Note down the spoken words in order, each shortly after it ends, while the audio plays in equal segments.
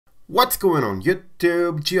What's going on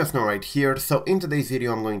YouTube? GeoSnow right here. So in today's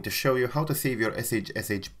video I'm going to show you how to save your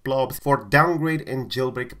SHSH blobs for downgrade and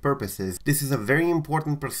jailbreak purposes. This is a very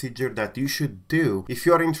important procedure that you should do if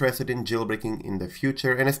you are interested in jailbreaking in the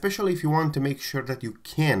future, and especially if you want to make sure that you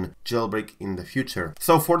can jailbreak in the future.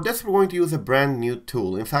 So for this we're going to use a brand new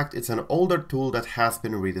tool. In fact, it's an older tool that has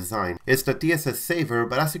been redesigned. It's the TSS Saver,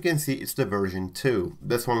 but as you can see it's the version 2.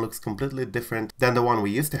 This one looks completely different than the one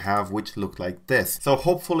we used to have, which looked like this. So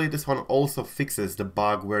hopefully this one also fixes the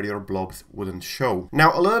bug where your blobs wouldn't show.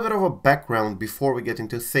 Now a little bit of a background before we get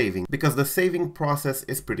into saving, because the saving process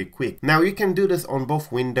is pretty quick. Now you can do this on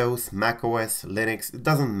both Windows, macOS, Linux, it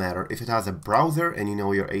doesn't matter. If it has a browser and you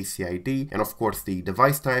know your ACID and of course the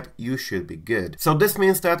device type, you should be good. So this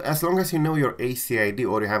means that as long as you know your ACID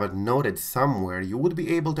or you have it noted somewhere, you would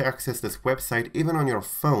be able to access this website even on your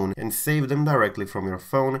phone and save them directly from your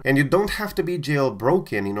phone, and you don't have to be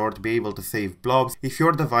jailbroken in order to be able to save blobs if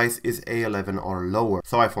your device is A11 or lower.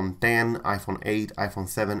 So iPhone 10, iPhone 8, iPhone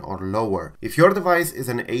 7 or lower. If your device is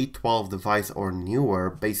an A12 device or newer,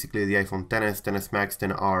 basically the iPhone XS, XS Max,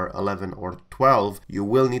 XR, 11 or 12, you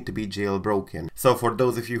will need to be jailbroken. So for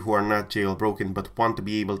those of you who are not jailbroken but want to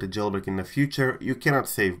be able to jailbreak in the future, you cannot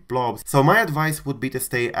save blobs. So my advice would be to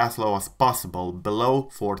stay as low as possible, below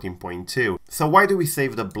 14.2. So why do we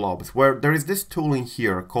save the blobs? Well, there is this tool in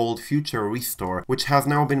here called FutureRestore, which has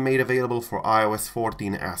now been made available for iOS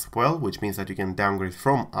 14 as well, which means that you can downgrade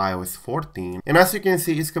from iOS 14. And as you can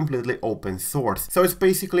see, it's completely open source. So it's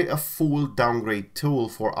basically a full downgrade tool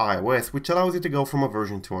for iOS, which allows you to go from a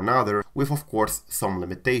version to another with, of course, some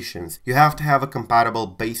limitations. You have to have a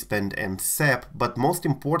compatible baseband and SEP, but most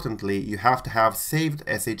importantly, you have to have saved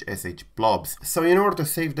SHSH blobs. So in order to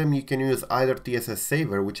save them, you can use either TSS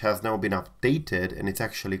Saver, which has now been updated and it's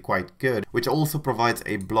actually quite good, which also provides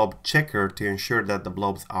a blob checker to ensure that the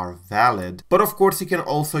blobs are valid. But of course, you can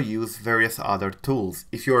also use various other tools.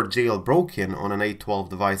 If you're jailbroken on an A12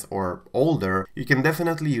 device or older, you can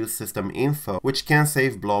definitely use System Info, which can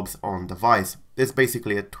save blobs on device. It's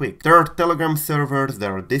basically a tweak. There are Telegram servers,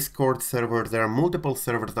 there are Discord servers, there are multiple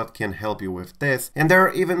servers that can help you with this, and there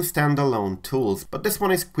are even standalone tools, but this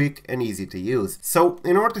one is quick and easy to use. So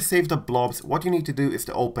in order to save the blobs, what you need to do is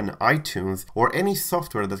to open iTunes or any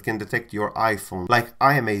software that can detect your iPhone, like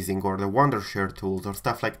iAmazing or the Wondershare tools or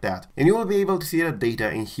stuff like that, and you will be able to see the data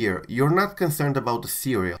in here. You're not concerned about the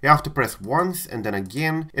serial. You have to press once and then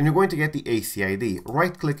again, and you're going to get the ACID.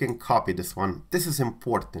 Right click and copy this one. This is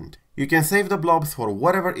important. You can save the blobs for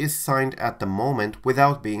whatever is signed at the moment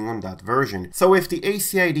without being on that version. So if the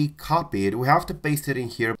ACID copied, we have to paste it in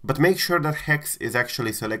here, but make sure that hex is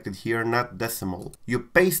actually selected here, not decimal. You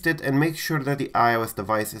paste it and make sure that the iOS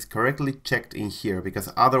device is correctly checked in here,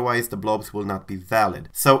 because otherwise the blobs will not be valid.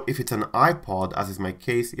 So if it's an iPod, as is my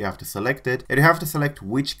case, you have to select it, and you have to select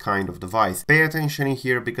which kind of device. Pay attention in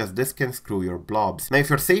here because this can screw your blobs. Now if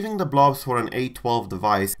you're saving the blobs for an A12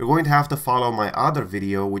 device, you're going to have to follow my other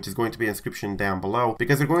video, which is going to be in the description down below,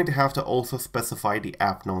 because you're going to have to also specify the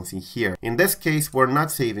app nodes in here. In this case, we're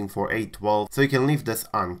not saving for A12, so you can leave this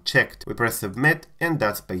unchecked. We press submit, and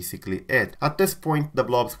that's basically it. At this point, the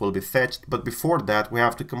blobs will be fetched, but before that, we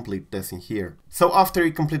have to complete this in here. So after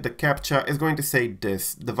you complete the CAPTCHA, it's going to say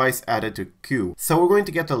this, device added to queue. So we're going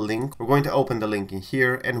to get a link, we're going to open the link in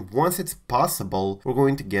here, and once it's possible, we're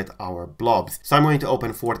going to get our blobs. So I'm going to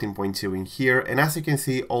open 14.2 in here, and as you can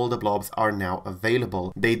see, all the blobs are now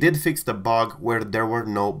available. They did fix the bug where there were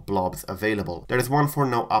no blobs available. There is one for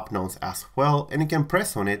no up nodes as well, and you can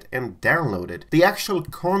press on it and download it. The actual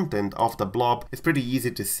content of the blob is pretty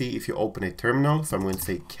easy to see if you open a terminal, so I'm going to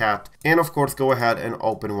say cat, and of course go ahead and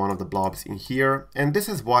open one of the blobs in here, and this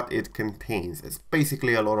is what it contains. It's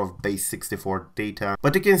basically a lot of base64 data,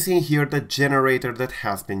 but you can see here the generator that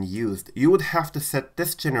has been used. You would have to set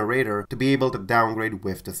this generator to be able to downgrade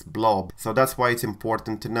with this blob, so that's why it's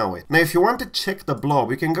important to know it. Now if you want to check the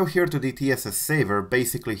blob, you can go here to the TSS Saver,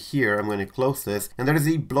 basically here. I'm going to close this, and there is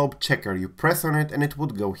a blob checker. You press on it and it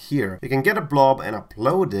would go here. You can get a blob and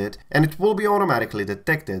upload it, and it will be automatically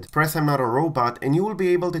detected. Press I'm not a robot, and you will be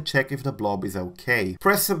able to check if the blob is okay.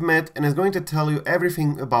 Press submit, and it's going to tell you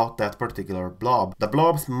everything about that particular blob. The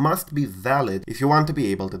blobs must be valid if you want to be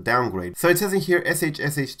able to downgrade. So it says in here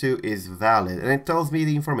SHSH2 is valid, and it tells me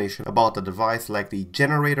the information about the device, like the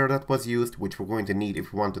generator that was used, which we're going to need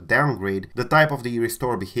if we want to downgrade, the type of the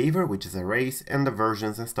restore behavior, which is erase, and the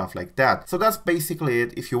versions and stuff like that. So that's basically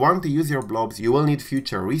it. If you want to use your blobs, you will need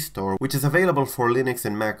FutureRestore, which is available for Linux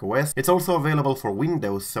and macOS. It's also available for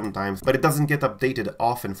Windows sometimes, but it doesn't get updated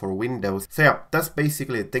often for Windows. So yeah, that's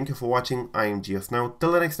basically it. Thank you for watching. I am GeoSnow.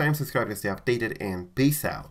 Till the next time, subscribe to stay updated, and peace out.